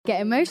Get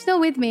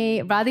emotional with me,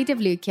 Radhi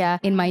Devlukia,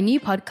 in my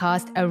new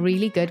podcast, A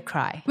Really Good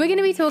Cry. We're going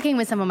to be talking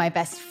with some of my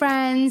best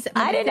friends.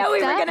 I didn't know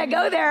we were going to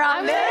go there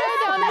on this.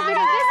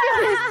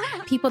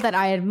 People that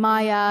I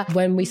admire.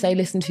 When we say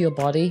listen to your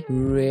body,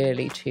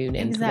 really tune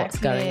into what's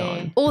going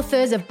on.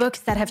 Authors of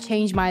books that have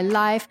changed my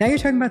life. Now you're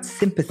talking about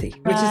sympathy,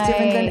 which is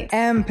different than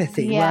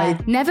empathy,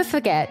 right? Never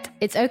forget,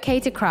 it's okay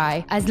to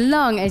cry as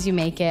long as you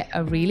make it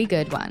a really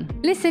good one.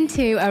 Listen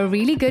to A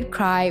Really Good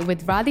Cry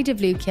with Radhi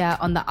Devlukia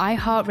on the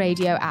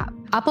iHeartRadio app,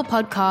 Apple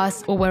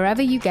Podcasts, or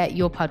wherever you get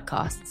your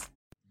podcasts.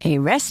 A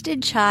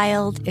rested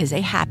child is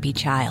a happy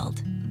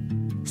child.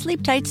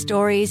 Sleep Tight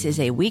Stories is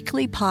a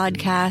weekly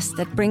podcast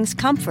that brings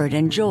comfort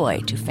and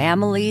joy to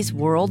families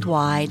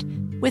worldwide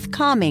with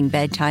calming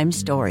bedtime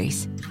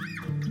stories.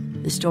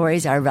 The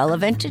stories are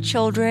relevant to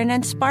children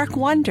and spark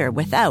wonder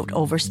without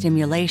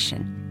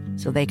overstimulation,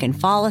 so they can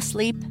fall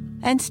asleep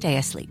and stay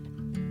asleep.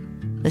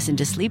 Listen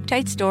to Sleep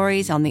Tight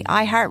Stories on the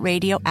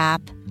iHeartRadio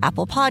app,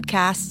 Apple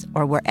Podcasts,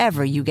 or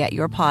wherever you get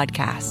your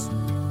podcasts.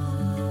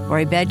 For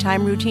a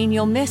bedtime routine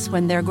you'll miss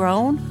when they're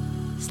grown,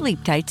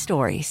 Sleep Tight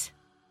Stories.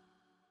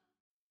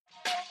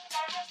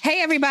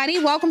 Hey,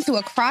 everybody. Welcome to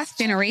Across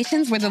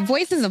Generations, where the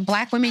voices of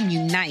Black women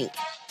unite.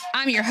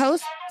 I'm your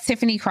host,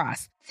 Tiffany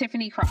Cross.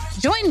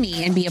 Join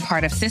me and be a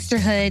part of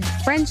sisterhood,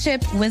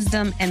 friendship,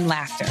 wisdom, and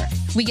laughter.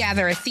 We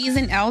gather a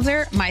seasoned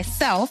elder,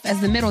 myself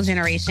as the middle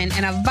generation,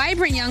 and a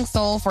vibrant young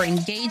soul for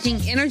engaging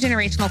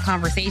intergenerational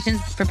conversations,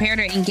 prepare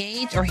to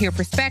engage or hear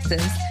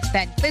perspectives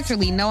that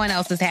literally no one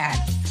else has had.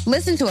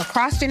 Listen to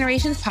Across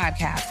Generations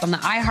podcast on the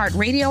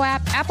iHeartRadio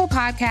app, Apple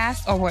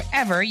Podcasts, or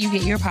wherever you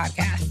get your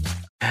podcasts.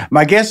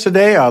 My guests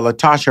today are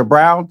LaTosha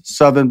Brown,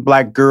 Southern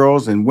Black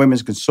Girls and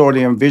Women's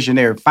Consortium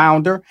visionary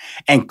founder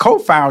and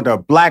co-founder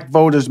of Black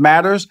Voters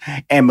Matters,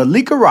 and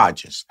Malika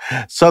Rogers,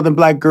 Southern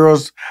Black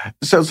Girls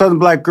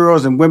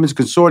and Women's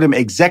Consortium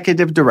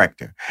executive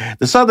director.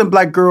 The Southern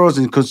Black Girls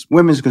and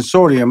Women's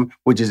Consortium,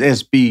 which is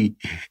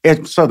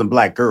Southern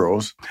Black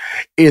Girls,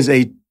 is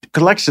a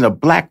collection of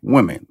Black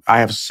women. I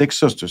have 6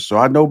 sisters, so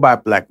I know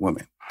about Black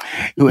women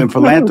who in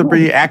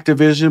philanthropy,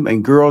 activism,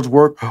 and girls'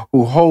 work,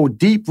 who hold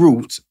deep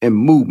roots in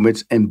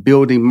movements and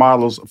building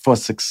models for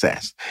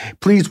success.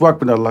 Please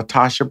welcome to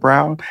LaTosha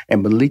Brown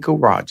and Malika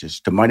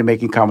Rogers to Money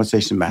Making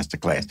Conversation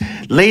Masterclass.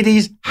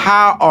 Ladies,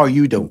 how are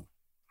you doing?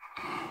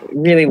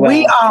 Really well.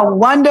 We are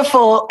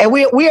wonderful, and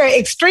we are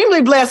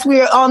extremely blessed.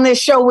 We are on this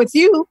show with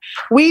you.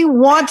 We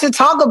want to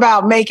talk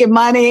about making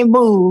money and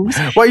moves.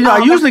 Well,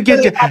 I usually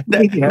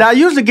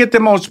get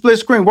them on split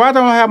screen. Why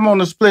don't I have them on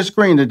the split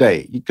screen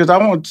today? Because I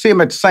want to see them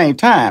at the same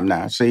time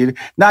now. See,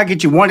 now I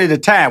get you one at a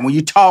time. When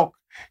you talk,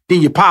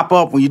 then you pop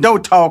up. When you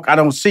don't talk, I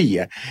don't see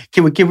you.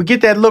 Can we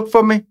get that look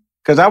for me?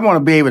 Because I want to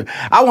be able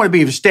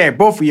to stare at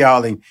both of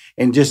y'all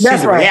and just see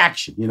the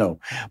reaction,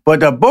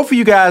 But both of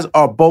you guys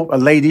are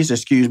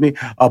ladies,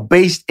 are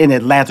based in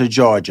Atlanta,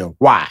 Georgia.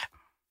 Why?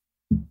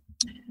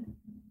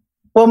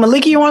 Well,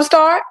 Malika, you want to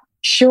start?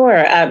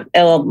 Sure.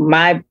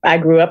 I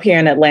grew up here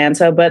in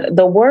Atlanta, but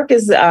the work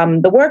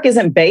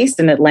isn't based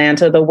in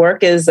Atlanta. The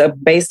work is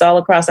based all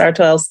across our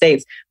 12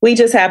 states. We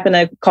just happen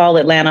to call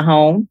Atlanta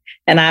home,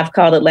 and I've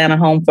called Atlanta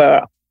home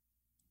for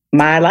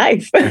my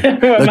life.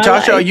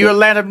 LaTosha, are you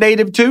Atlanta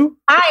native too?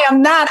 I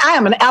am not. I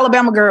am an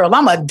Alabama girl.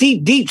 I'm a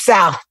deep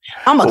South.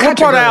 I'm a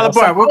country girl. What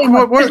part of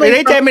Alabama? There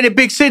ain't that many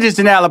big cities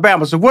in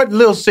Alabama. So what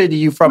little city are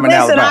you from in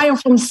Alabama? I am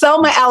from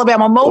Selma,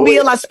 Alabama.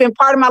 Mobile. I spent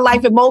part of my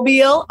life in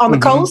Mobile on the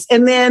coast,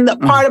 and then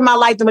part of my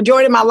life, the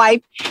majority of my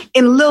life,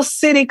 in a little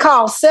city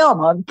called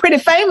Selma. Pretty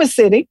famous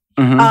city.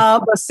 A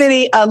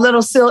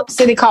little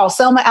city called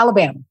Selma,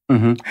 Alabama.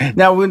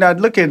 Now, when I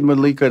look at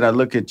Malika and I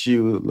look at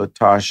you,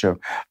 LaTosha,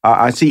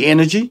 I see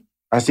energy,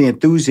 I see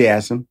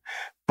enthusiasm.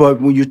 But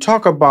when you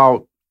talk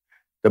about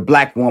the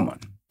Black woman,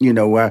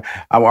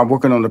 I'm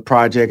working on the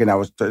project, and I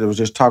was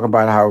just talking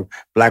about how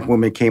Black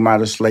women came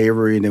out of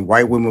slavery, and then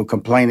white women were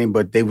complaining,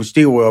 but they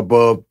were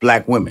above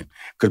Black women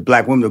because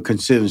Black women were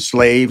considered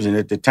slaves, and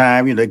at the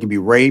time, they can be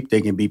raped,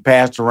 they can be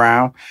passed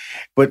around,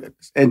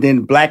 and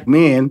then Black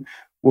men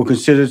were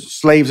considered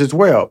slaves as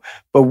well.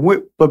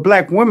 But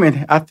Black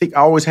women, I think,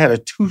 always had a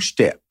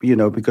two-step,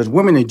 because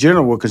women in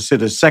general were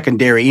considered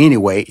secondary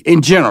anyway,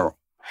 in general.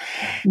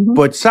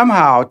 But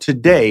somehow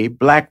today,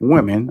 Black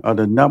women are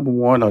the number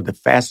one or the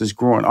fastest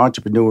growing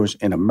entrepreneurs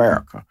in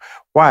America.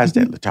 Why is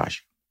that, LaTosha?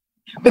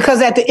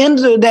 Because at the end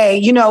of the day,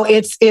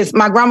 it's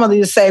my grandmother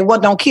used to say,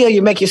 what don't kill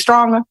you, make you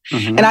stronger.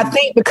 And I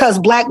think because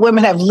Black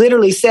women have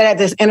literally sat at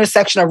this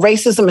intersection of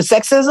racism and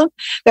sexism,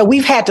 that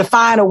we've had to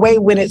find a way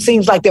when it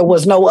seems like there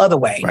was no other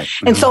way. Right.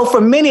 And so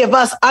for many of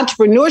us,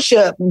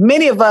 entrepreneurship,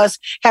 many of us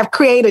have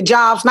created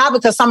jobs, not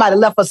because somebody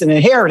left us an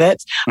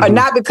inheritance or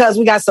not because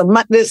we got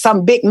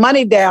some big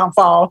money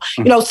downfall.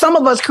 Some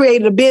of us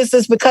created a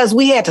business because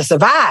we had to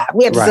survive.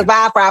 We had to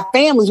survive for our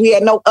families. We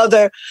had no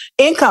other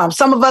income.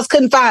 Some of us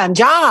couldn't find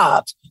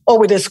jobs. or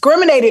were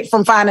discriminated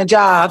from finding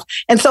jobs.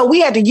 And so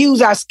we had to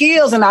use our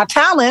skills and our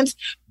talents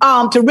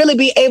to really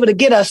be able to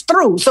get us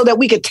through so that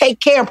we could take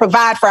care and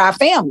provide for our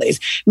families.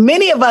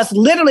 Many of us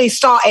literally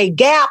saw a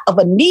gap of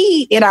a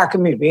need in our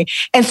community.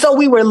 And so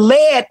we were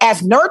led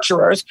as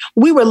nurturers.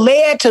 We were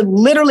led to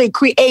literally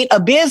create a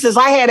business.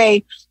 I had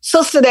a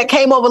sister that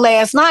came over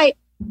last night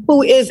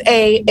who is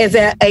a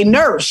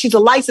nurse. She's a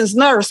licensed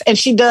nurse, and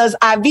she does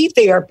IV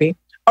therapy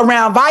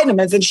around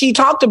vitamins. And she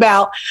talked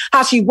about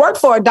how she worked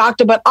for a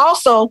doctor, but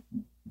also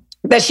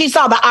that she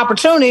saw the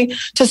opportunity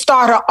to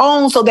start her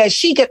own so that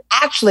she could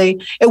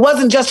actually, it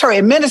wasn't just her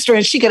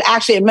administering, she could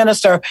actually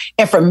administer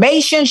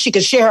information, she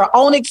could share her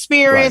own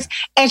experience,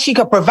 and she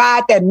could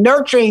provide that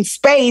nurturing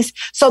space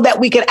so that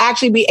we could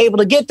actually be able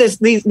to get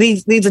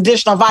these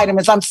additional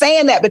vitamins. I'm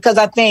saying that because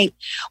I think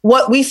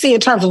what we see in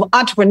terms of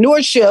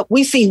entrepreneurship,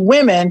 we see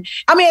women,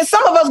 I mean,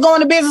 some of us go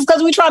into business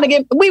because we try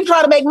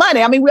to make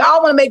money. I mean, we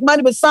all want to make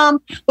money, but some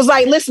was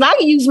like, listen, I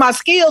can use my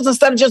skills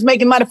instead of just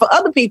making money for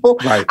other people.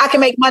 Right. I can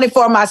make money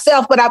for myself.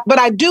 But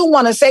I do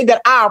want to say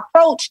that our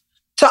approach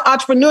to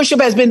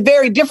entrepreneurship has been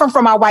very different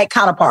from our white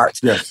counterparts.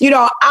 Yes. You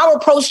know, our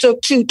approach to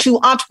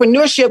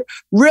entrepreneurship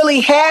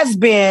really has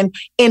been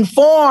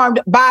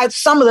informed by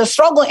some of the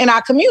struggle in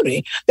our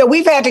community, that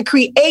we've had to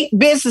create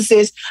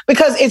businesses,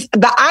 because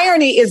the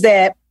irony is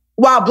that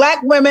while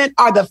Black women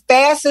are the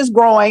fastest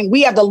growing,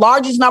 we have the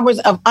largest numbers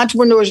of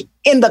entrepreneurs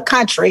in the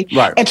country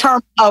in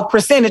terms of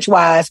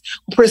percentage-wise.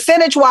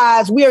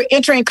 Percentage-wise, we are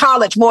entering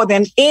college more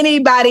than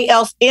anybody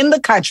else in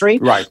the country.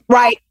 Right.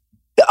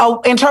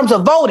 In terms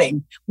of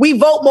voting, we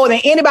vote more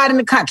than anybody in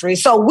the country.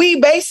 So we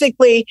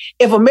basically,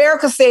 if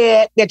America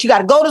said that you got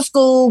to go to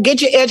school,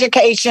 get your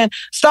education,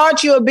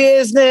 start your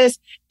business,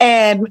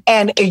 and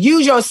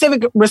use your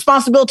civic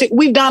responsibility,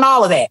 we've done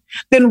all of that.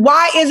 Then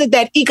why is it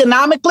that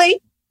economically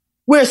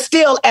we're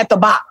still at the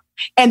bottom?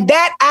 And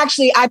that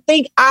actually, I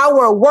think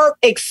our work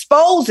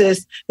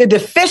exposes the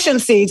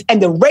deficiencies and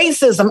the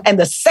racism and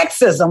the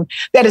sexism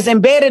that is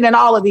embedded in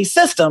all of these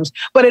systems.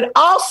 But it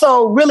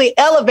also really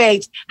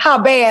elevates how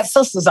bad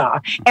sisters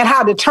are and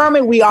how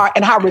determined we are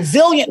and how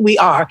resilient we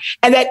are.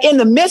 And that in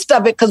the midst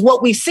of it, because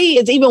what we see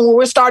is even when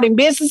we're starting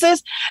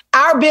businesses,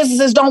 our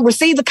businesses don't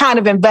receive the kind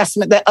of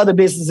investment that other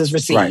businesses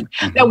receive. Right.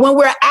 Mm-hmm. That when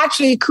we're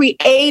actually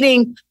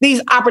creating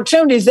these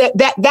opportunities,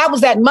 that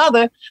was that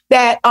mother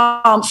that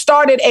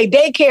started a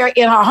daycare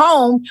in her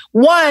home.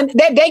 One,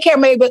 that daycare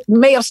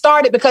may have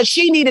started because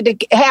she needed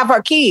to have her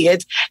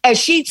kids, and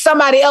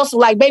somebody else was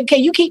like, baby,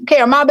 can you keep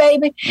care of my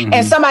baby? Mm-hmm.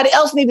 And somebody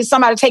else needed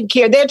somebody to take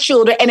care of their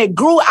children. And it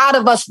grew out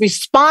of us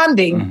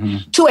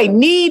responding to a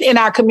need in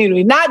our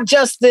community, not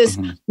just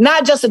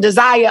a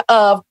desire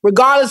of,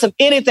 regardless of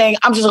anything,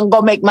 I'm just gonna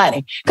go make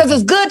money. Because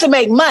it's good to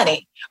make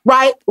money.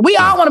 Right? We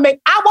all want to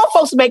I want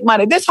folks to make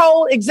money. This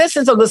whole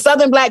existence of the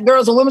Southern Black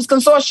Girls and Women's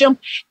Consortium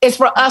is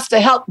for us to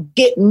help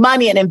get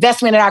money and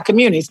investment in our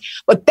communities.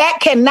 But that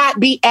cannot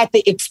be at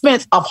the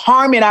expense of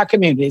harming our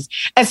communities.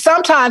 And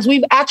sometimes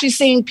we've actually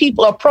seen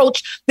people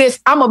approach this,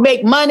 I'm going to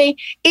make money,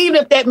 even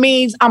if that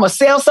means I'm going to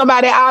sell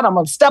somebody out, I'm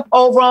going to step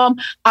over them,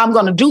 I'm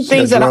going to do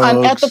things that are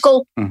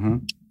unethical. Mm-hmm.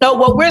 No,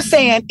 what we're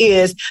saying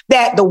is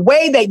that the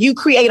way that you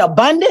create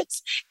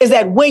abundance is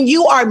that when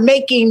you are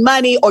making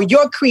money or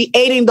you're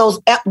creating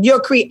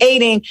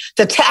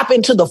to tap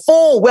into the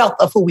full wealth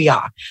of who we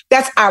are.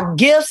 That's our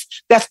gifts.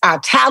 That's our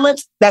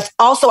talents. That's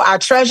also our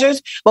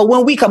treasures. But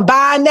when we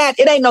combine that,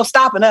 it ain't no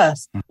stopping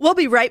us. We'll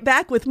be right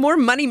back with more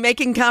Money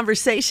Making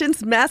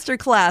Conversations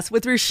Masterclass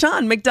with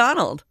Rushion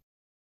McDonald.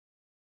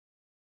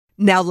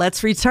 Now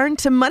let's return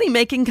to Money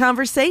Making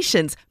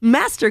Conversations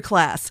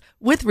Masterclass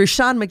with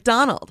Rushion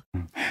McDonald.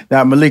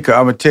 Now, Malika,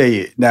 I'm going to tell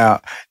you,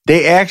 now,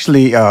 they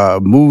actually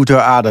moved her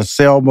out of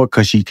Selma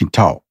because she can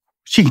talk.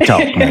 She can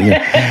talk,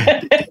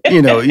 man.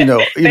 You know.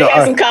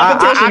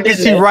 I can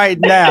see right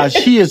now,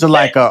 she is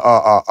like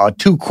a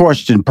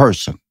two-question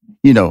person.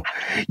 You know,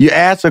 you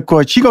ask a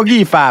question, she going to give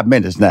you 5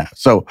 minutes now.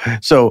 So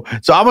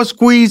I'm going to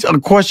squeeze a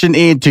question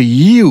into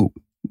you,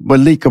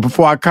 Malika,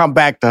 before I come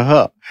back to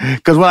her.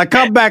 Because when I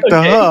come back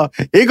to her,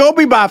 it's going to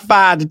be about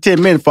 5 to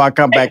 10 minutes before I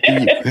come back to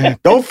you.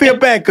 Don't feel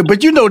bad,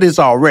 but you know this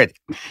already.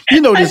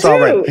 Already. Don't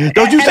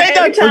you say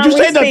that? Don't you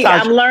say that,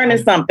 Tasha? I'm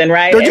learning something,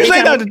 right? Don't you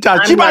say that,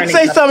 Tasha? She about to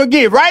say something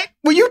again, right?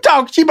 When you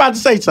talk, she about to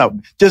say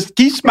something. Just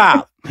keep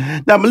smiling.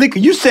 Now, Malika,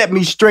 you set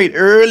me straight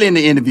early in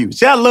the interview.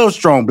 See, I love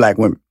strong Black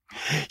women.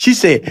 She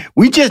said,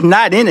 we just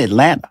not in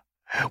Atlanta.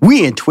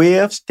 We in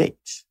 12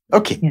 states.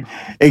 Okay.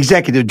 Yeah.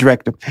 Executive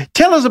Director,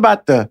 tell us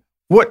about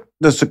what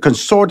the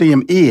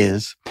consortium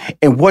is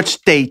and what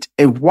state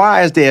and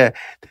why is there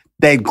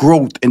that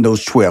growth in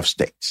those 12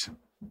 states?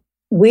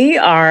 We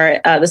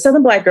are the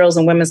Southern Black Girls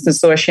and Women's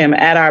Consortium.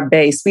 At our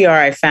base, we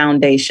are a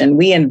foundation.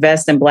 We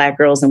invest in Black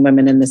girls and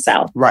women in the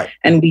South. Right.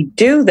 And we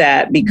do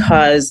that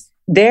because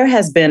there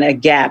has been a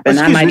gap, and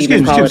I might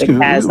even call it a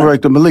chasm.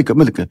 Right,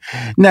 Malika.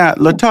 Now,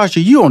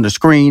 Latasha, you on the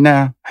screen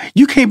now.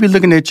 You can't be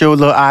looking at your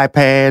little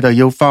iPad or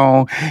your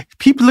phone.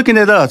 People looking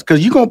at us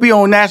because you're going to be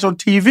on national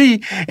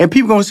TV and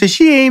people going to say,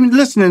 she ain't even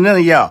listening to none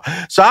of y'all.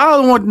 So I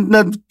don't want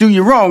nothing to do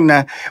you wrong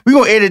now. We're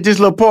going to edit this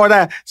little part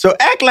out. So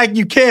act like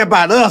you care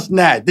about us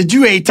now, that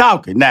you ain't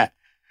talking now.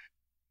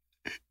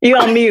 You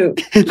on mute.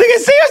 Look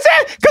at, see what I'm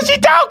saying? Because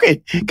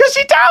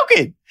she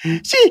talking.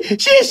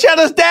 She shut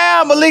us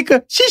down,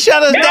 Malika. She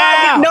shut us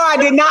down. I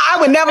did not. I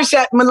would never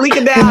shut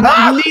Malika down.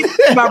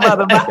 My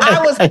brother. But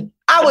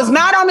I was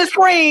not on the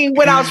screen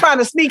when I was trying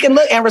to sneak and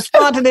look and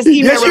respond to this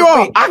email. Yes, you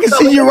are. I can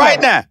see you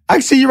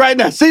right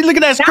now. See, look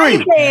at that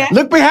screen.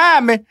 Look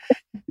behind me.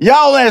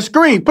 Y'all on that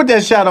screen. Put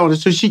that shot on her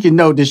so she can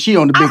know that she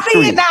on the big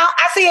screen.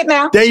 I see it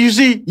now. There you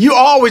see.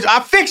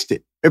 I fixed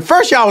it. At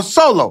first, y'all was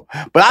solo,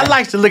 but I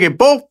like to look at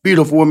both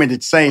beautiful women at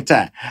the same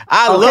time.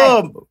 I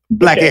love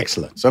Black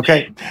excellence,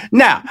 okay?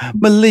 Now,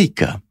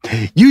 Malika,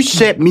 you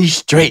set me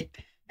straight.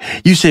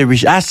 You said, we're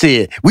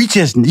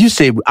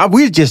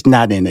just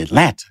not in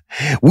Atlanta.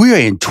 We're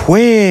in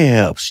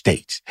 12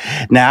 states.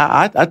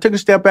 Now, I took a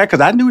step back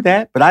because I knew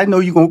that, but I know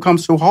you're going to come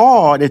so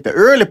hard at the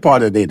early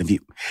part of the interview.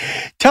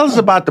 Tell us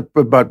about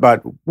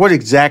what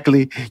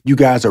exactly you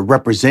guys are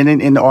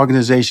representing in the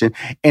organization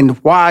and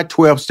why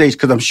 12 states,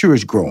 because I'm sure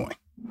it's growing.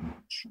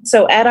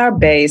 So at our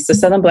base, the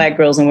Southern Black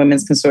Girls and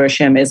Women's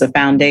Consortium is a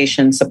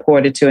foundation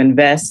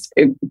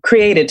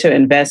created to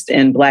invest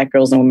in Black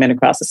girls and women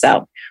across the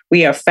South.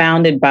 We are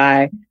founded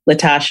by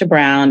Latasha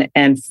Brown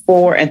and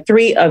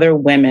 3 other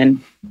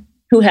women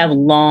who have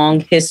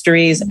long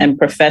histories and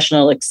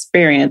professional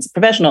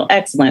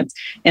excellence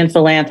in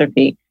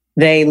philanthropy.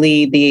 They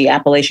lead the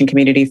Appalachian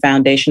Community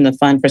Foundation, the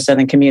Fund for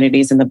Southern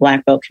Communities, and the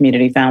Black Belt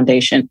Community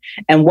Foundation.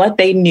 And what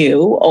they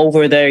knew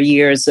over their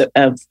years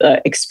of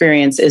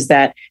experience is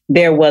that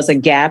there was a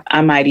gap,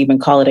 I might even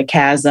call it a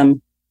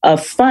chasm,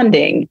 of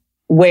funding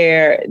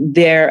where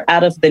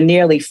out of the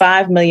nearly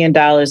 $5 million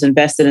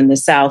invested in the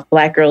South,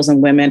 Black girls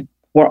and women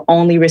were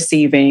only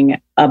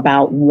receiving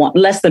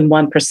less than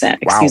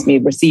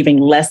 1%, receiving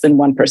less than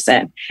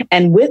 1%.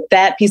 And with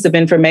that piece of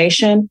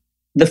information,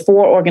 the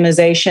 4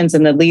 organizations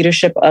and the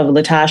leadership of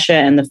Latasha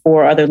and the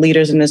 4 other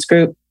leaders in this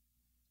group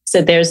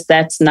said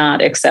that's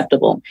not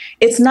acceptable.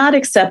 It's not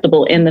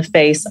acceptable in the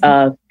face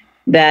of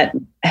that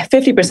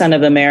 50%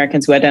 of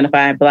Americans who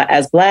identify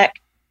as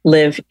Black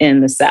live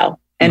in the South.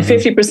 And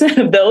 50%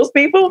 of those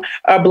people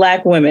are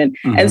Black women.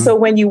 Mm-hmm. And so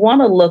when you want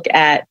to look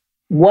at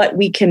what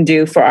we can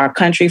do for our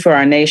country, for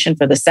our nation,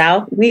 for the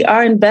South, we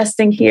are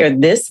investing here.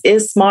 This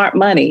is smart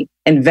money.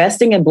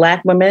 Investing in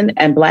Black women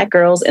and Black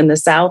girls in the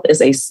South is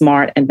a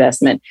smart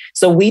investment.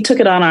 So we took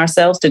it on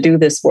ourselves to do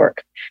this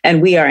work. And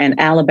we are in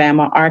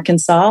Alabama,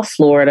 Arkansas,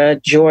 Florida,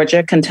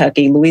 Georgia,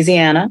 Kentucky,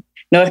 Louisiana,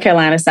 North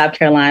Carolina, South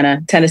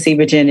Carolina, Tennessee,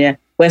 Virginia,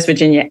 West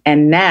Virginia,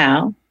 and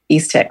now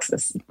East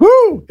Texas.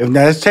 Woo!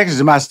 Now, Texas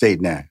is my state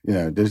now.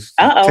 This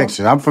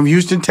Texas. I'm from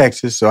Houston,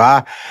 Texas, so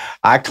I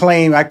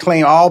claim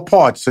all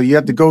parts. So you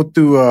have to go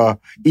through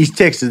East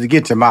Texas to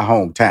get to my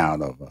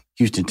hometown of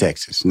Houston,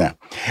 Texas. Now,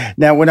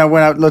 when I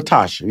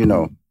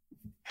Latasha,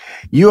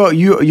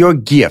 your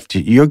gift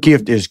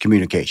is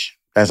communication.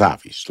 That's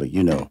obviously,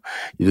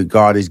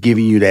 God is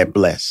giving you that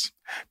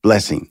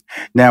blessing.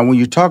 Now, when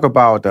you talk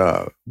about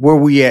where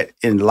we at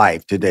in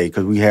life today,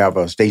 because we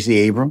have Stacey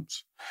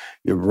Abrams.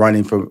 You're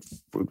running for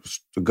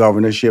the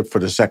governorship for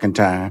the second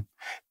time.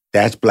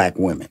 That's Black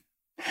women.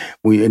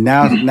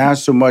 Now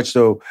so much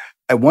so.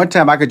 At one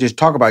time, I could just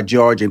talk about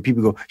Georgia and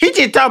people go, he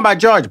just talking about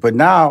Georgia. But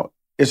now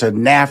it's a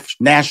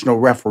national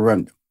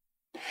referendum.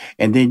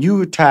 And then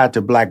you're tied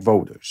to Black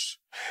voters.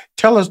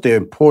 Tell us the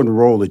important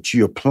role that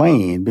you're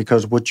playing,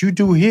 because what you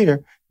do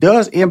here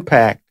does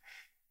impact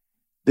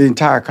the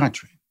entire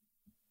country.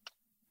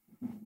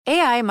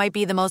 AI might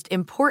be the most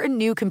important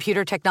new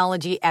computer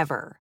technology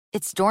ever.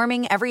 It's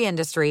storming every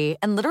industry,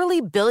 and literally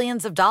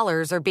billions of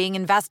dollars are being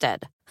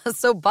invested.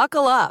 So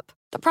buckle up.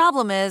 The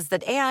problem is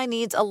that AI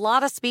needs a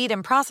lot of speed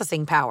and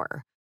processing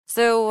power.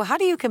 So how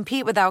do you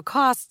compete without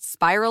costs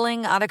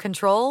spiraling out of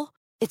control?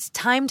 It's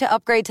time to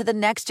upgrade to the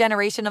next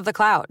generation of the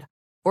cloud,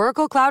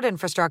 Oracle Cloud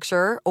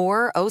Infrastructure,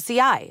 or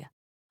OCI.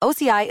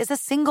 OCI is a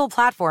single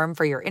platform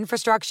for your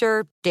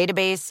infrastructure,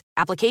 database,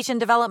 application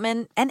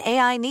development, and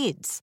AI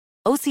needs.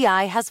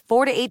 OCI has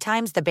 4 to 8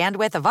 times the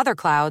bandwidth of other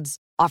clouds,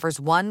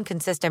 offers one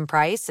consistent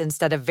price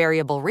instead of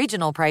variable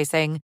regional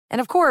pricing, and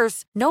of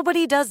course,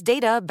 nobody does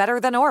data better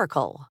than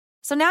Oracle.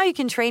 So now you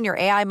can train your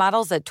AI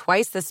models at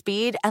twice the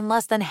speed and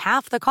less than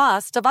half the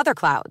cost of other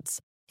clouds.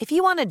 If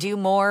you want to do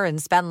more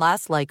and spend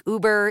less like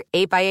Uber,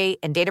 8x8,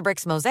 and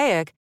Databricks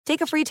Mosaic,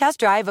 take a free test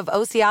drive of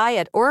OCI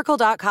at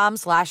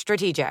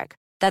oracle.com/strategic.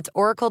 That's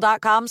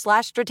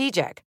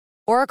oracle.com/strategic.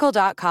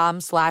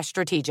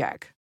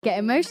 oracle.com/strategic. Get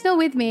emotional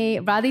with me,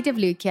 Radhi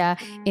Devlukia,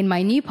 in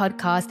my new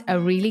podcast, A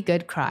Really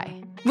Good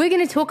Cry. We're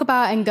going to talk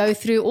about and go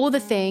through all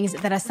the things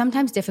that are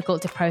sometimes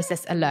difficult to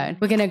process alone.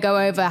 We're going to go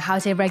over how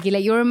to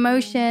regulate your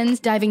emotions,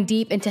 diving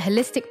deep into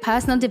holistic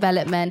personal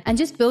development, and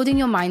just building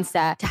your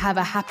mindset to have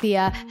a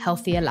happier,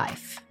 healthier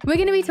life. We're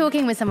going to be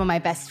talking with some of my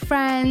best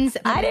friends.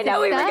 I didn't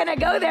know we were going to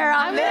go there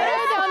on this.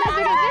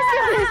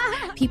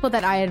 People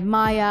that I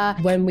admire.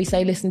 When we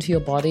say listen to your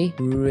body,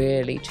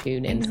 really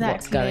tune into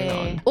what's going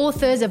on.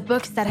 Authors of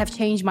books that have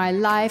changed my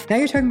life. Now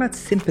you're talking about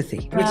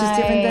sympathy, which is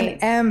different than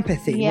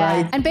empathy,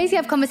 right? And basically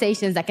have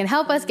conversations that can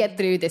help us get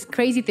through this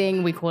crazy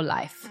thing we call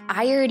life.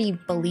 I already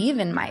believe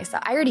in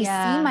myself. I already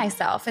see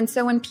myself. And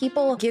so when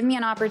people give me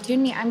an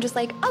opportunity, I'm just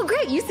like, oh,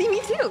 great, you see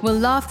me too. We'll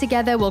laugh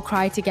together, we'll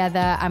cry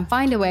together, and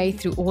find a way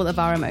through all of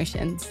our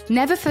emotions.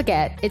 Never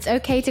forget, it's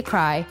okay to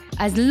cry,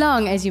 as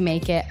long as you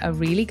make it a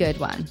really good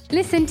one.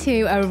 Listen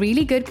to A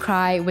Really Good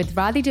Cry with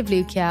Radhi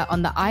Devlukia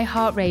on the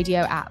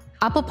iHeartRadio app,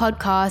 Apple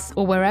Podcasts,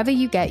 or wherever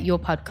you get your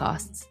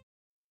podcasts.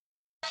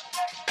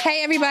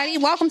 Hey, everybody.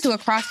 Welcome to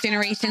Across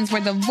Generations,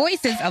 where the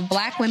voices of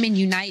Black women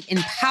unite in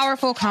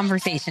powerful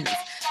conversations.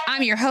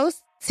 I'm your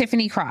host,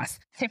 Tiffany Cross.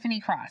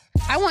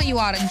 I want you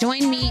all to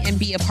join me and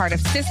be a part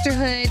of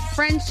sisterhood,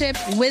 friendship,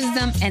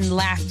 wisdom, and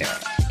laughter.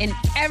 In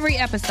every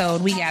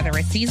episode, we gather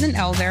a seasoned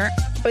elder.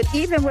 But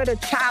even with a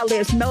child,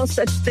 there's no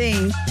such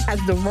thing as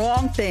the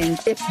wrong thing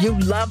if you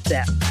love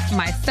them.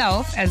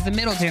 Myself as the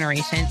middle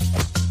generation.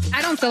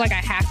 I don't feel like I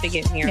have to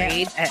get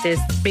married at this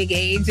big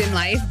age in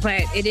life,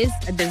 but it is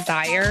a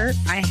desire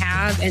I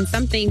have and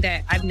something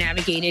that I've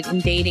navigated in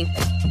dating.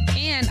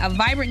 And a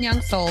vibrant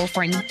young soul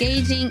for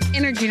engaging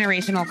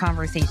intergenerational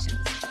conversations.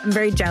 I'm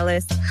very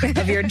jealous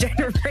of your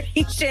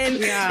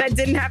generation that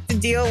didn't have to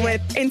deal with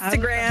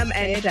Instagram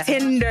and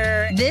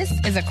Tinder. This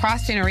is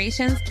Across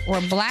Generations, where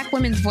Black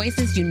women's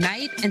voices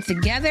unite, and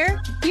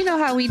together, you know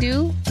how we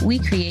do, we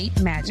create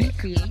magic.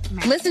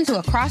 Listen to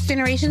Across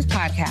Generations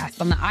podcast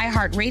on the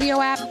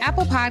iHeartRadio app,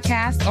 Apple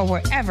Podcasts, or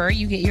wherever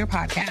you get your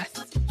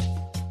podcasts.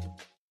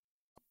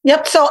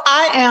 Yep. So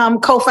I am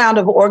co-founder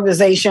of an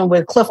organization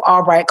with Cliff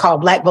Albright called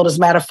Black Voters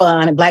Matter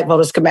Fund and Black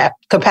Voters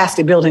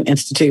Capacity Building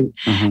Institute.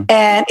 Mm-hmm.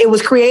 And it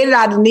was created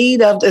out of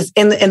need of this,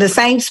 in the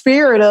same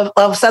spirit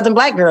of Southern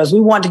Black girls. We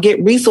want to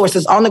get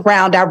resources on the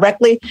ground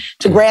directly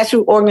to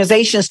grassroots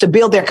organizations to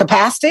build their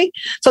capacity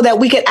so that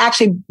we can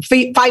actually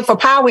fight for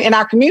power in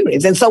our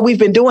communities. And so we've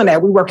been doing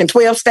that. We work in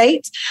 12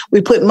 states.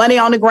 We put money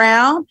on the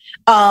ground.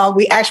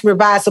 We actually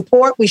provide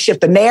support. We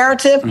shift the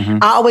narrative. Mm-hmm.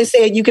 I always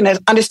say you can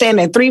understand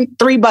in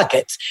three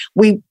buckets.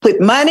 We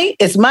put money,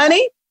 it's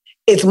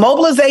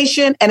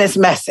mobilization, and it's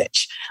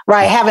message,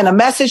 right? Having a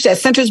message that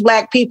centers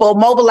Black people,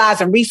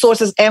 mobilizing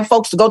resources and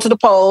folks to go to the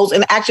polls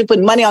and actually put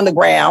money on the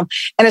ground.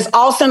 And it's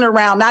all centered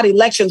around not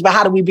elections, but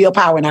how do we build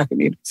power in our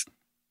communities?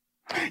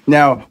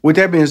 Now, with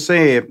that being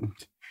said,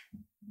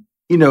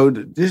 you know,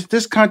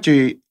 this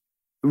country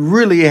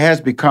really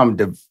has become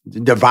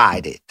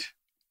divided,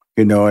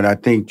 you know, and I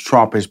think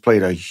Trump has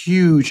played a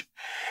huge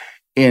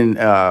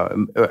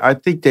I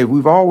think that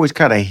we've always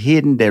kind of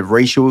hidden that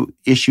racial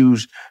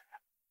issues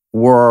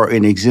were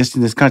in existence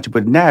in this country,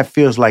 but now it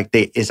feels like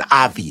it's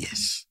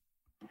obvious.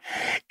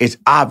 It's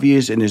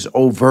obvious and it's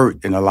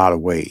overt in a lot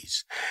of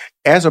ways.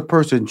 As a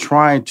person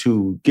trying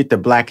to get the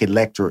Black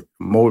electorate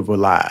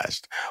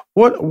mobilized,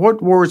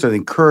 what words of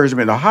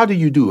encouragement, or how do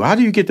you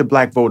get the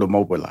Black voter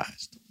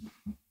mobilized?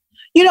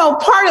 You know,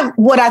 part of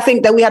what I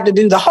think that we have to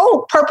do, the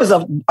whole purpose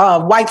of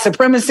white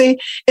supremacy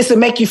is to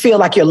make you feel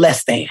like you're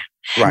less than.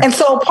 Right. And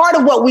so part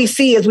of what we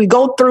see as we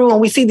go through and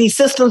we see these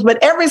systems, but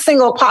every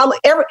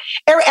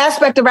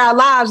aspect of our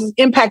lives is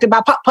impacted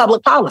by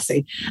public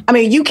policy. I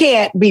mean, you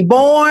can't be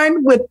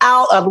born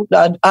without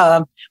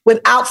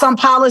some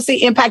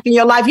policy impacting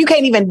your life. You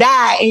can't even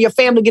die and your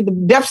family get the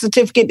death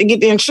certificate to get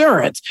the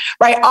insurance,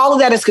 right? All of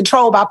that is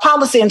controlled by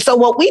policy. And so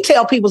what we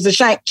tell people is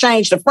to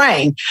change the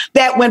frame,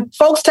 that when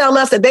folks tell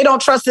us that they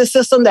don't trust this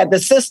system, that the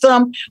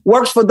system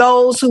works for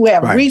those who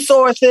have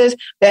resources,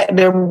 that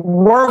it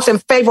works in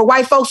favor of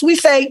white folks, we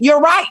say, you're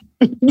right.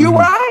 You're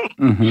right.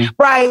 Mm-hmm.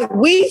 Right.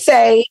 We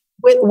say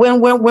when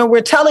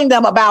we're telling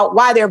them about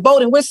why they're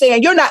voting, we're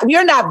saying you're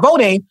not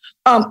voting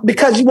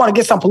because you want to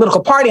get some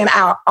political party in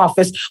our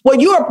office.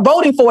 What you're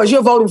voting for is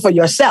you're voting for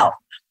yourself.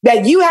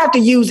 That you have to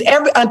use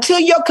until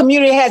your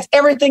community has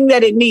everything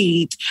that it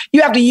needs,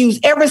 you have to use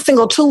every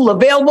single tool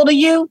available to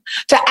you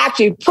to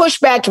actually push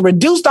back, to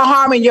reduce the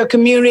harm in your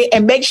community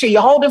and make sure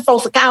you're holding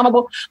folks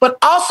accountable, but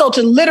also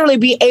to literally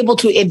be able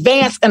to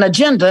advance an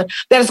agenda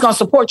that is going to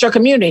support your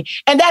community.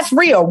 And that's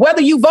real.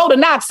 Whether you vote or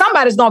not,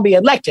 somebody's going to be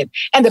elected.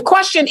 And the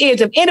question is,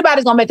 if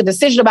anybody's going to make a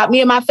decision about me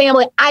and my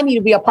family, I need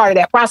to be a part of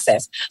that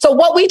process. So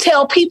what we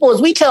tell people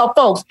is we tell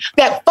folks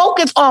that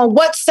focus on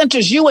what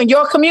centers you and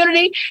your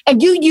community,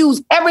 and you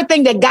use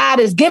everything that God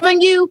has given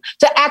you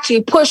to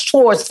actually push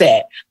towards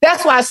that.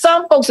 That's why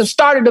some folks have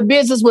started a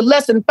business with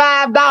less than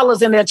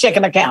 $5 in their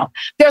checking account.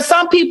 There's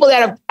some people that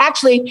have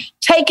actually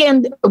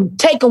taken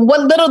what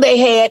little they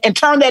had and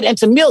turned that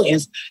into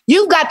millions.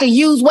 You've got to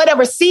use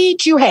whatever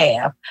seed you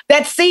have,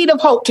 that seed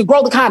of hope, to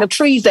grow the kind of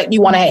trees that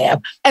you want to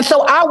have. And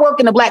so our work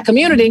in the Black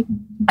community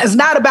It's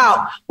not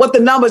about what the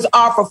numbers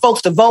are for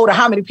folks to vote or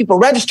how many people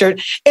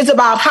registered. It's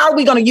about how are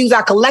we going to use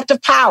our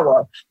collective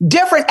power,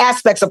 different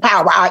aspects of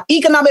power, our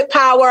economic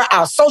power,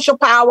 our social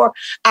power,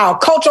 our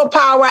cultural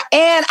power,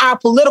 and our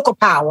political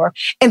power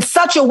in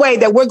such a way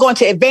that we're going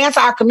to advance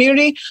our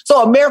community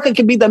so America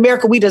can be the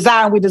America we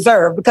desire and we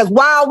deserve. Because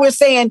while we're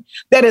saying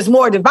that it's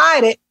more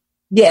divided,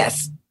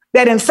 yes,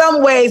 that in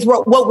some ways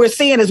what we're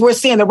seeing is we're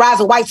seeing the rise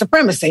of white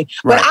supremacy.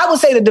 Right. But I would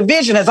say the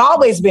division has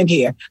always been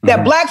here,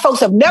 that Black folks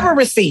have never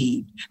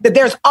received, that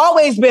there's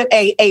always been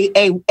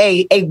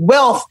a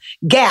wealth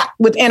gap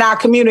within our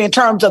community in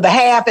terms of the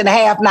have and the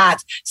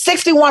have-nots.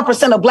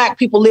 61% of Black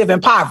people live in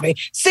poverty.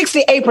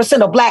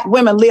 68% of Black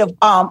women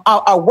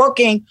are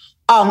working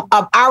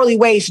hourly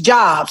wage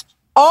jobs.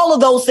 All of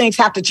those things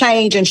have to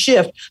change and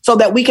shift so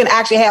that we can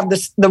actually have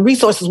the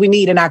resources we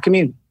need in our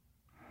community.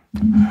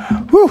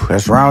 Whew,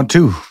 that's round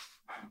 2.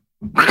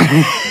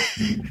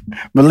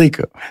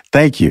 Malika,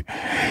 thank you.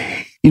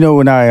 You know,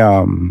 when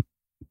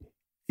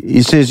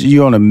it says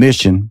you're on a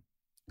mission,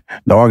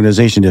 the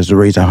organization is to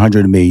raise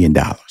 $100 million.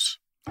 Now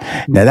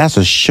that's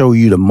a show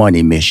you the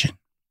money mission.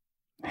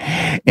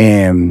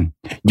 And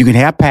you can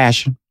have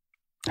passion.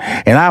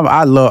 And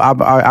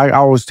I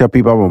always tell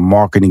people I'm a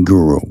marketing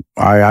guru.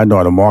 I know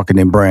how to market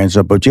and brand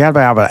stuff, but you have to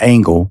have an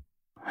angle.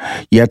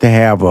 You have to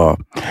have a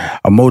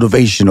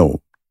motivational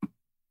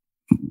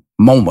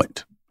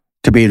moment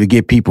to be able to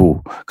get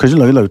people, because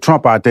look,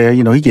 Trump out there,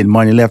 he getting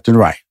money left and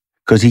right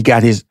because he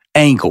got his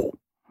angle.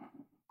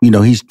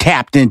 He's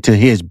tapped into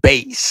his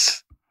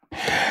base.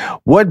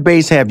 What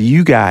base have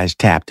you guys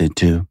tapped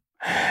into?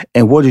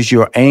 And what is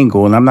your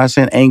angle? And I'm not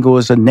saying angle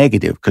is a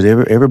negative, because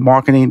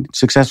every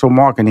successful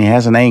marketing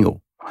has an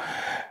angle.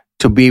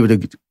 To be able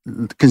to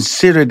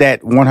consider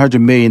that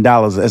 $100 million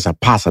as a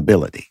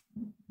possibility.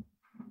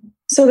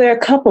 So there are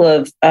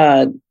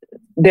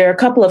a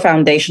couple of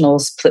foundational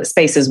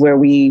spaces where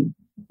we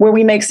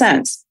make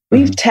sense.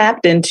 We've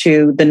tapped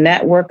into the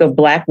network of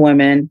Black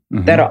women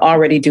that are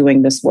already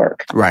doing this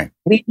work. Right.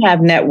 We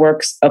have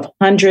networks of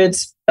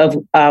hundreds of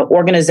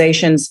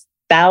organizations,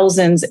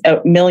 thousands,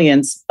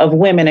 millions of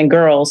women and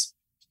girls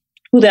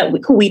who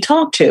we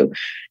talk to,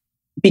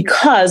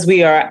 because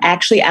we are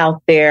actually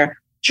out there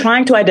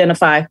trying to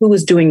identify who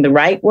is doing the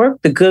right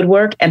work, the good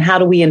work, and how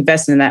do we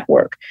invest in that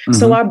work.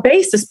 So our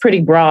base is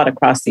pretty broad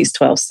across these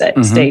 12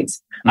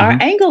 states. Our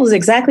angle is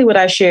exactly what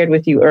I shared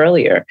with you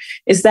earlier,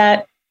 is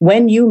that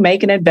when you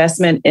make an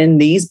investment in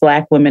these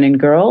Black women and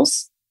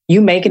girls, you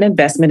make an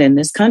investment in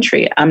this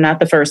country. I'm not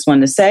the first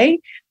one to say,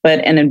 but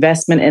an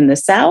investment in the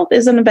South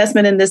is an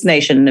investment in this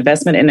nation. An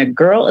investment in a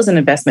girl is an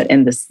investment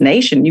in this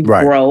nation. You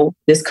grow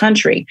this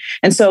country.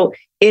 And so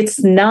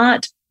it's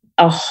not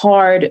a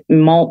hard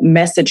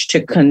message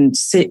to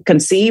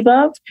conceive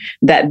of,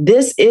 that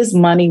this is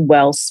money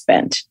well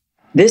spent.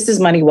 This is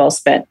money well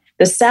spent.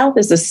 The South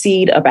is a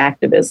seed of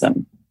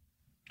activism.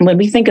 When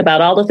we think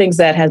about all the things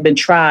that have been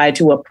tried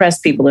to oppress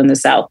people in the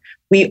South,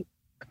 we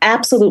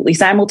absolutely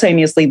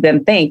simultaneously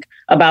then think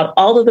about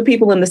all of the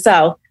people in the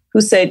South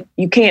who said,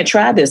 you can't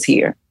try this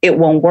here. It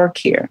won't work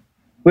here.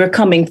 We're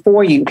coming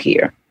for you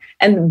here.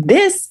 And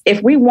this,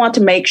 if we want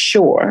to make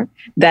sure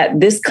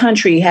that this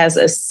country has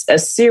a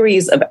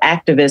series of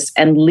activists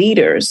and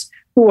leaders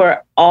who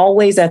are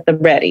always at the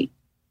ready,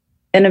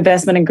 an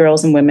investment in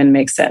girls and women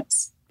makes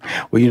sense.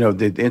 Well,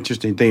 the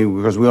interesting thing,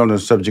 because we're on the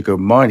subject of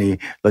money,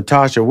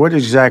 Latasha, what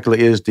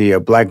exactly is the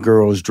Black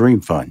Girls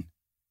Dream Fund?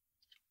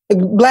 The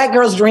Black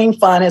Girls Dream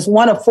Fund is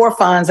one of 4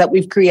 funds that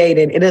we've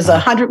created. It is a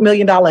 $100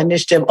 million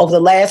initiative over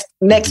the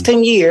next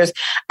 10 years.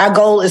 Our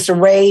goal is to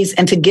raise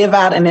and to give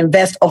out and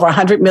invest over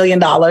 $100 million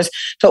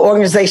to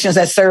organizations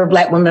that serve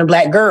Black women and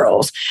Black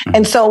girls.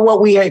 And so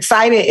what we are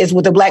excited is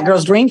with the Black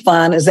Girls Dream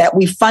Fund is that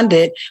we've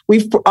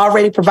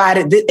already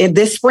provided in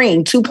this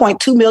spring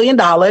 $2.2 million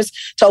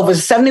to over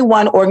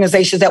 71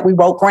 organizations that we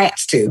wrote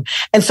grants to.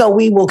 And so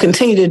we will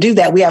continue to do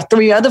that. We have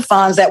 3 other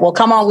funds that will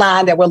come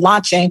online that we're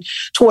launching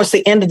towards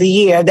the end of the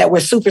year that we're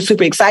super,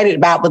 super excited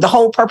about. But the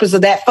whole purpose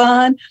of that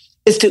fund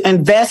is to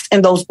invest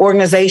in those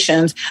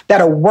organizations that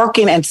are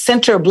working and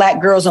center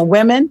Black girls and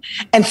women.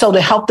 And so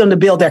to help them to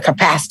build their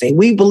capacity.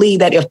 We believe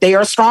that if they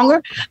are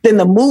stronger, then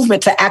the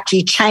movement to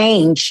actually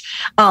change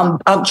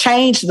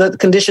the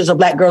conditions of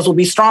Black girls will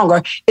be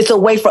stronger. It's a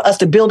way for us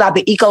to build out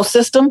the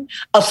ecosystem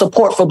of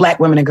support for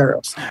Black women and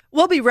girls.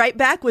 We'll be right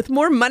back with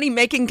more Money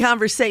Making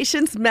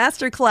Conversations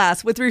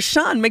Masterclass with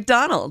Rushion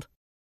McDonald.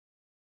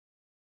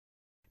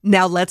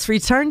 Now let's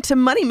return to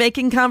Money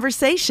Making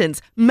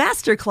Conversations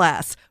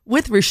Masterclass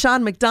with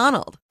Rushion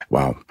McDonald.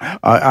 Wow.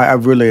 I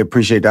really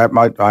appreciate that.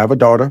 I have a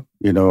daughter,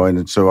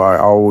 and so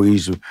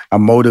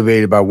I'm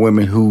motivated by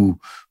women who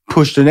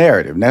push the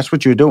narrative. And that's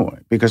what you're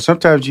doing. Because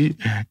sometimes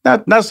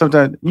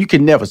sometimes you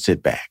can never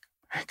sit back.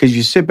 Because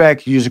you sit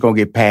back, you're just going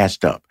to get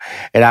passed up.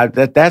 And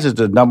that is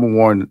the number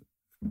one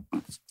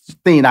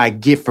thing I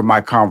get from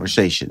my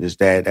conversation is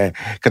that,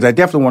 because I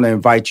definitely want to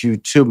invite you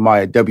to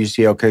my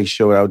WCLK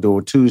show that I'll do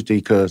on Tuesday,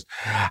 because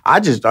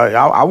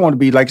I want to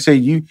be, like I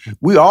say,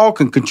 we all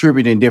can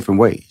contribute in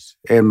different ways.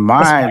 In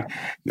mine,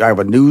 I have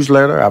a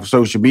newsletter, I have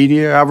social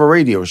media, I have a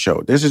radio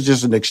show. This is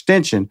just an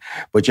extension.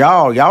 But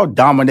y'all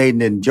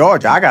dominating in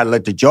Georgia. I got to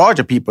let the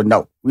Georgia people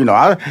know. You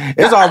know,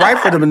 it's all right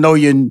for them to know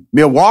you in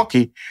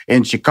Milwaukee,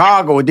 in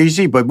Chicago, or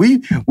D.C., but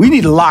we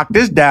need to lock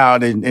this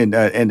down in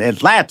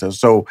Atlanta.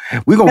 So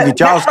we're going to get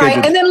y'all scheduled.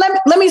 Right. And then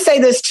let me say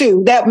this,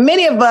 too, that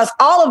many of us,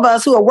 all of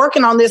us who are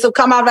working on this have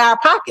come out of our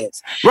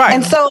pockets. Right.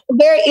 And so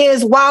there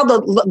is, while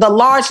the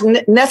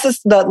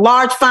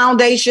large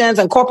foundations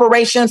and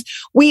corporations,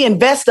 we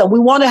invest them. We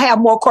want to have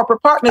more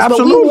corporate partners,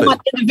 Absolutely. But we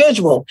want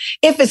individual.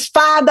 If it's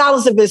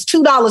 $5, if it's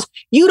 $2,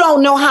 you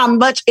don't know how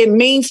much it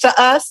means to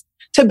us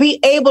to be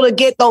able to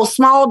get those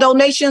small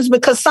donations,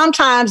 because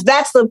sometimes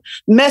that's the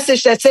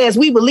message that says,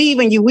 we believe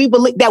in you. We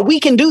believe that we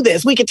can do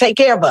this. We can take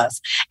care of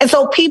us. And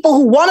so people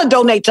who want to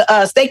donate to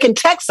us, they can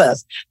text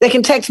us. They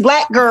can text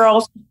Black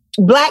Girl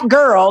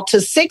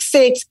to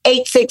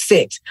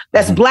 66866.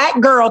 That's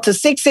Black Girl to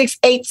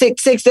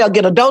 66866. They'll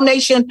get a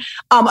donation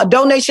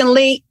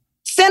link.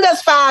 Send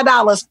us $5,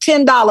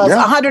 $10,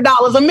 $100,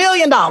 $1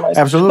 million.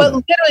 Absolutely. But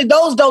literally,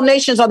 those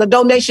donations are the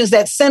donations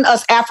that send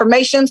us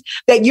affirmations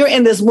that you're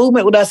in this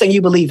movement with us and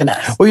you believe in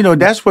us. Well, you know,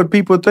 that's what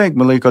people think,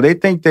 Malika. They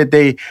think that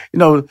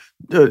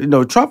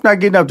Trump not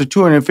getting up to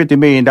 $250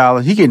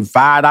 million. He getting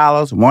 $5,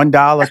 $1,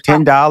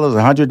 $10,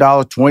 $100,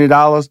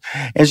 $20.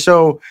 And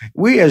so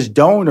we as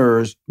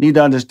donors need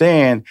to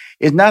understand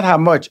it's not how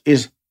much,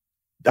 it's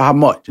how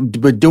much,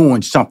 but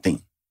doing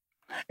something.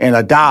 And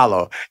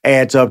 $1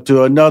 adds up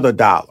to another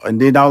 $1.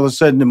 And then all of a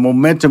sudden the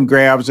momentum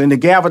grabs and it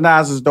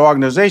galvanizes the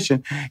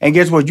organization. And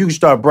guess what? You can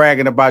start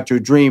bragging about your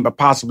dream of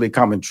possibly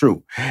coming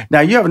true.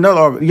 Now you have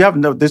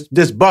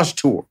this bus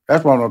tour.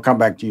 That's why I'm going to come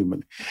back to you.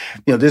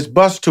 You know, this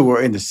bus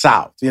tour in the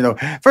South. You know,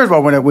 first of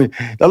all, when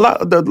a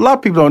lot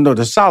of people don't know,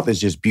 the South is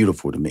just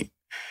beautiful to me.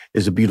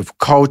 It's a beautiful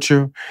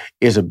culture.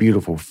 It's a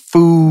beautiful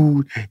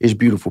food. It's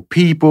beautiful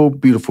people,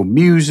 beautiful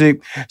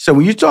music. So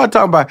when you start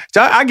talking about,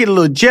 I get a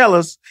little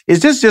jealous.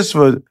 Is this just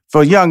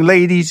for young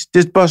ladies,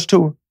 this bus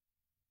tour?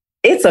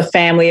 It's a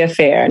family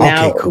affair.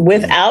 Now,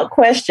 without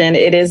question,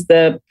 it is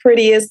the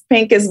prettiest,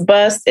 pinkest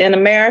bus in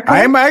America.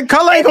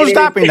 Color ain't gonna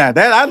stop me now.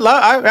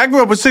 I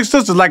grew up with 6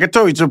 sisters, like I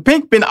told you. So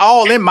pink been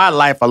all in my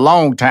life a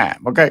long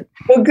time. Okay.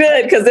 Well,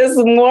 good, because this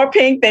is more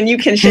pink than you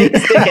can shake a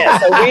stick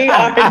at. So we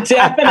are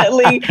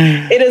definitely,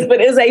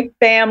 it is a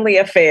family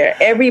affair.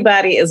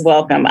 Everybody is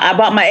welcome. I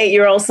bought my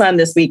 8-year-old son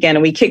this weekend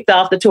and we kicked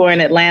off the tour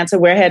in Atlanta.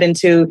 We're heading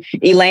to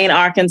Elaine,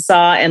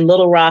 Arkansas and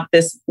Little Rock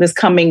this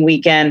coming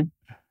weekend.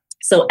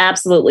 So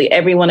absolutely,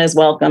 everyone is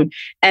welcome.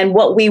 And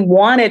what we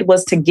wanted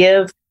was to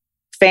give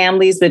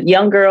families, but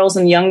young girls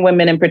and young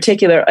women in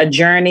particular, a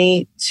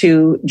journey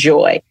to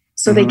joy.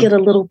 So they get a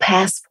little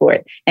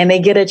passport and they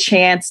get a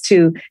chance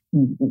to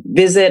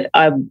visit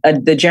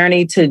the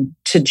journey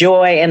to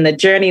joy and the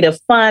journey to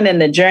fun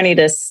and the journey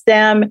to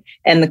STEM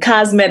and the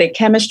cosmetic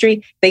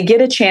chemistry. They get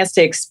a chance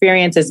to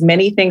experience as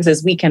many things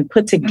as we can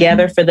put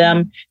together for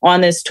them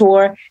on this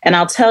tour. And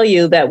I'll tell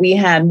you that we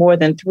had more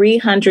than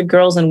 300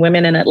 girls and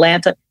women in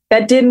Atlanta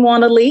that didn't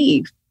want to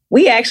leave.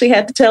 We actually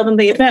had to tell them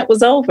the event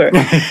was over.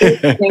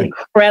 It's an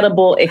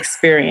incredible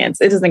experience.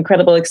 It is an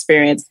incredible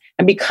experience.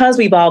 And because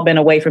we've all been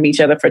away from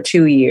each other for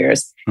 2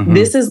 years,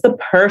 this is the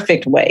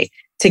perfect way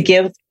to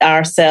give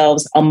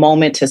ourselves a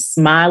moment to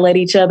smile at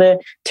each other,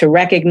 to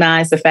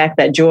recognize the fact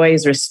that joy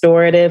is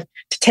restorative,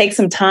 to take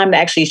some time to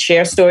actually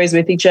share stories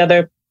with each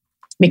other,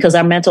 because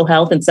our mental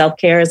health and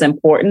self-care is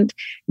important.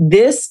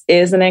 This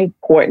is an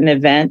important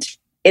event.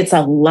 It's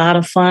a lot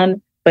of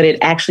fun, but it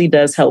actually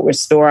does help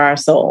restore our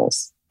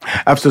souls.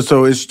 Absolutely.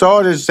 So it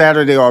started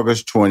Saturday,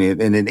 August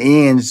 20th, and it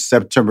ends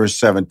September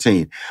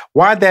 17th.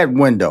 Why that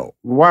window?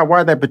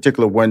 Why that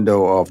particular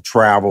window of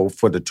travel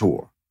for the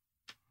tour?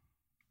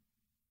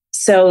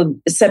 So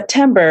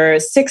September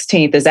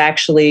 16th is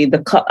actually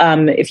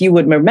if you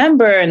would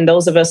remember, and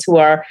those of us who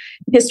are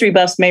history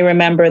buffs may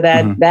remember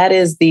that that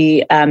is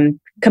the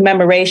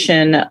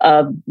commemoration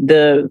of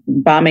the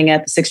bombing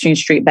at the 16th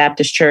Street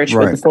Baptist Church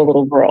with the 4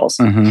 little girls.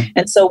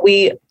 And so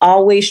we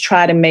always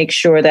try to make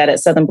sure that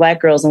at Southern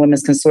Black Girls and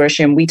Women's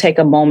Consortium, we take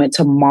a moment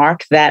to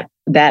mark that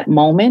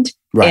moment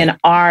in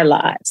our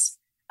lives,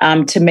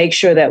 to make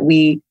sure that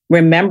we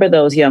remember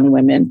those young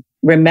women,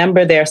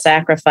 remember their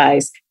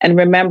sacrifice, and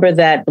remember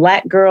that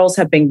Black girls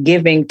have been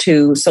giving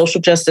to social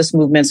justice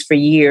movements for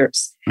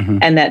years,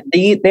 and that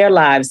their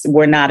lives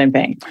were not in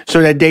vain.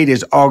 So that date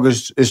is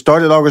August. It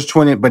started August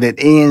 20th, but it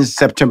ends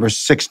September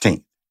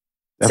 16th.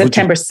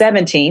 September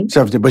 17th.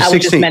 But 16th. I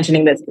was just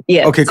mentioning this.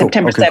 Yeah, okay, cool.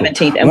 September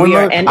 17th. And we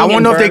are ending I want to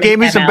know if they gave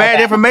me some bad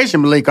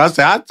information, Malika.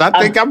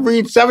 I think I'm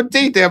reading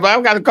 17th there, but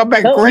I've got to come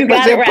back and correct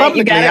myself publicly.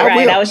 You got it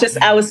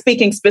right. I was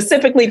speaking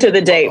specifically to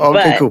the date.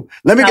 Okay, cool.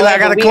 I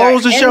got to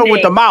close the show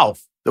with the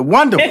mouth. The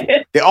wonderful,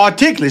 the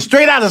articulate,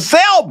 straight out of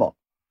Selma.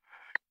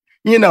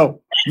 You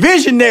know,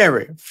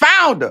 visionary,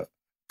 founder,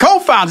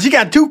 co-founder. She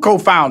got 2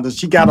 co-founders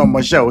she got on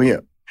my show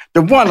here.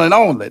 The one and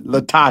only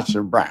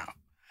LaTosha Brown.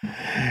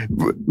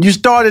 You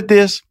started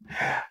this,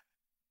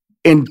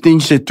 and then you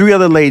said 3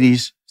 other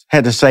ladies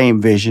had the same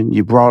vision.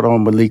 You brought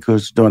on Malika,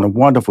 who's doing a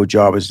wonderful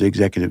job as the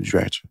executive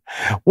director.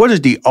 What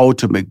is the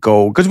ultimate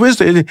goal? Because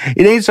it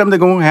ain't something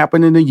going to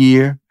happen in a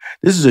year.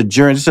 This is a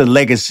journey. This is a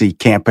legacy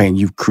campaign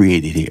you've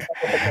created here.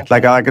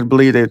 Like I can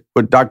believe that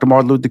what Dr.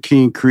 Martin Luther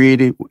King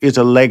created is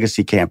a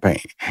legacy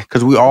campaign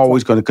because we're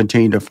always going to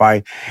continue to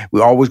fight.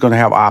 We're always going to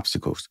have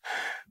obstacles.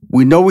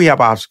 We know we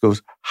have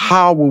obstacles.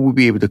 How will we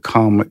be able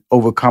to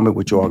overcome it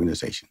with your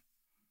organization?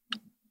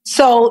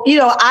 So,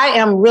 I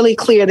am really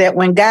clear that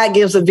when God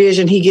gives a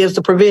vision, he gives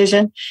the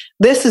provision.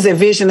 This is a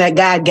vision that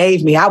God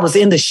gave me. I was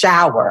in the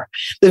shower.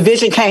 The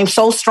vision came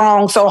so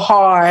strong, so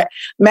hard.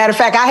 Matter of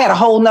fact, I had a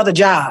whole nother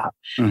job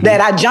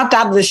that I jumped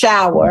out of the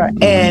shower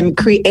and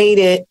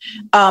created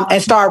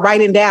and started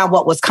writing down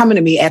what was coming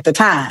to me at the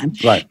time.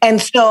 Right.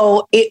 And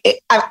so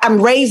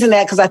I'm raising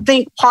that because I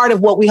think part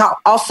of what we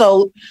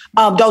also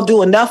don't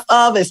do enough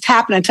of is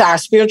tapping into our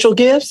spiritual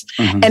gifts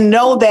and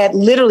know that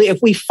literally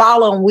if we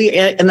follow and we're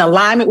in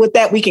alignment with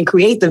that, we can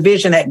create the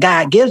vision that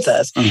God gives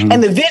us.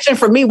 And the vision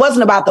for me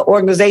wasn't about the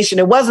organization.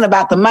 It wasn't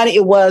about the money.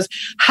 It was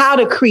how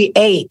to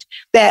create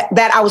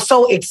that I was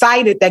so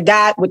excited that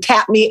God would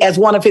tap me as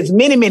one of his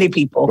many, many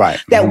people,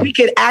 that we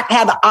could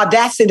have the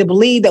audacity to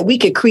believe that we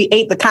could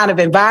create the kind of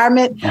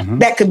environment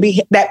that could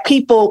be, that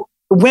people,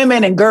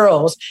 women and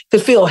girls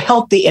could feel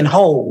healthy and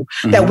whole,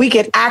 that we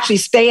could actually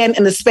stand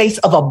in the space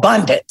of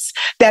abundance,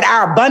 that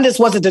our abundance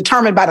wasn't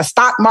determined by the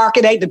stock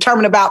market, ain't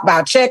determined by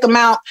a check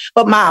amount,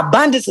 but my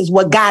abundance is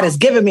what God has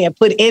given me and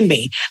put in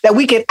me, that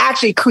we could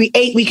actually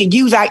create, we could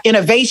use our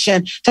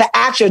innovation to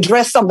actually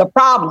address some of the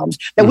problems,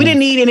 that we didn't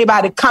need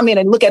anybody to come in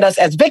and look at us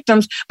as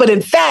victims, but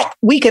in fact,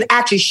 we could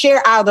actually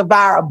share out of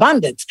our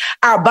abundance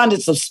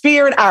of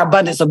spirit, our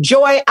abundance of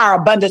joy,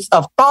 our abundance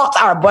of thoughts,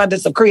 our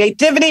abundance of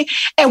creativity.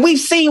 And we've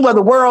seen where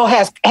the world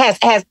has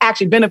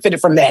actually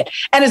benefited from that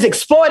and has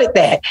exploited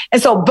that.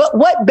 And so, but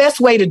what best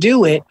way to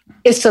do it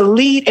is to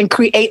lead and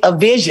create a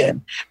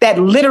vision that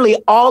literally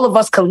all of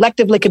us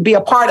collectively could be a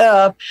part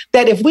of,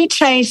 that if we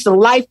change the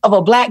life of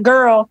a Black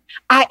girl,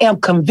 I am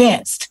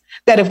convinced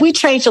that if we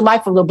change the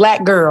life of a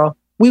Black girl,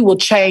 we will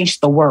change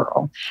the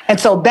world.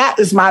 And so that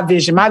is my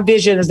vision. My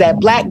vision is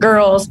that Black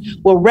girls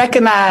will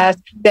recognize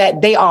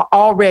that they are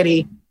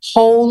already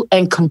whole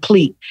and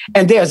complete.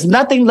 And there's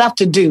nothing left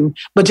to do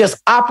but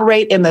just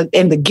operate in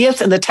the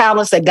gifts and the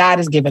talents that God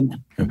has given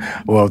them.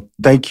 Well,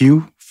 thank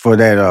you for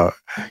that.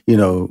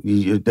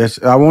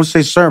 That's, I won't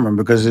say sermon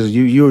because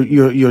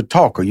you're a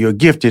talker. You're a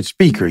gifted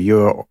speaker.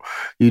 You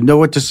know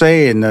what to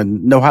say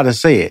and know how to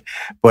say it.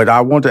 But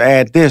I want to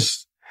add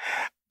this.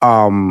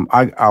 On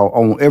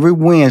every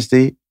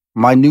Wednesday,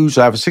 I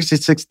have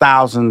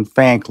 66,000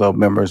 fan club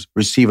members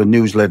receive a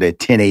newsletter at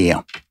 10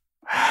 a.m.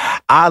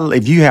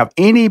 If you have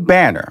any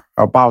banner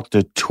about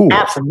the tour,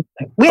 absolutely,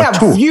 we have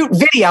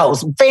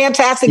videos,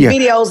 fantastic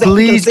videos. That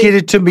please get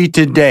it to me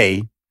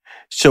today,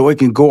 so it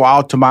can go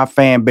out to my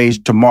fan base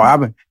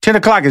tomorrow. 10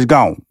 o'clock is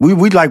gone.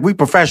 We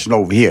professional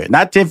over here,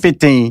 not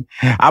 10:15.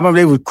 I remember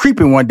they were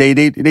creeping one day.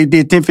 They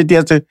did 10:15.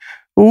 I said,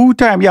 "Who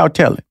time y'all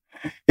telling?"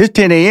 It's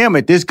 10 a.m.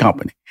 at this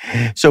company.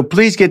 So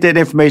please get that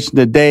information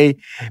today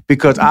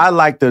because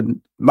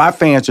my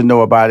fans to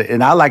know about it,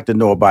 and I like to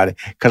know about it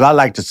because I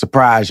like to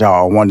surprise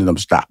y'all on one of them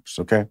stops,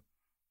 okay?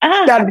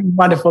 That'd be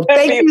wonderful.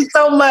 Thank you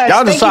so much.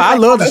 Y'all the South. I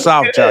love the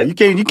South, y'all. You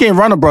can't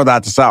run a brother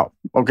out the South,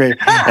 okay?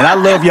 And I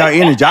love y'all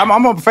energy.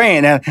 I'm a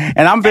fan,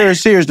 and I'm very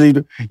seriously.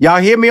 Y'all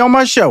hear me on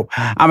my show.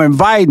 I'm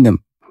inviting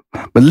them,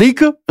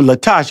 Malika and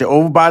Latasha,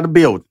 over by the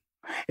building.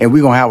 And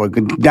we're going to have a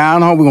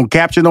down home. We're going to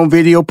capture it on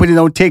video, put it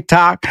on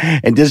TikTok,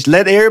 and just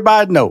let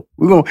everybody know.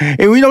 We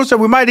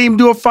might even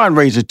do a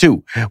fundraiser,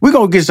 too. We're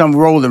going to get something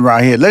rolling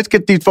around here. Let's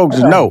get these folks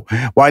to know.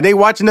 While they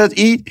watching us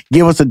eat,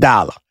 give us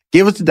 $1.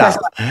 Give us $1.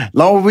 As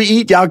long as we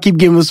eat, y'all keep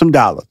giving us some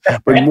dollars.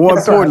 But more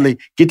importantly,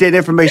 get that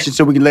information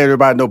so we can let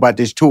everybody know about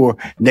this tour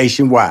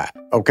nationwide,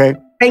 okay?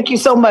 Thank you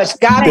so much.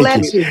 God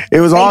bless you. It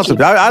was awesome.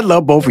 I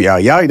love both of y'all.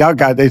 Y'all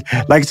got this,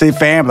 like I say,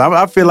 family.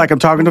 I feel like I'm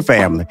talking to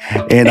family.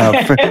 And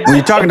when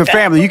you're talking to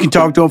family, you can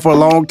talk to them for a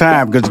long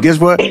time because guess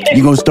what?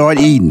 You're going to start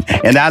eating.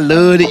 And I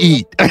love to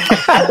eat.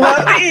 I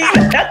love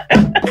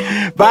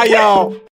to eat. Bye, y'all.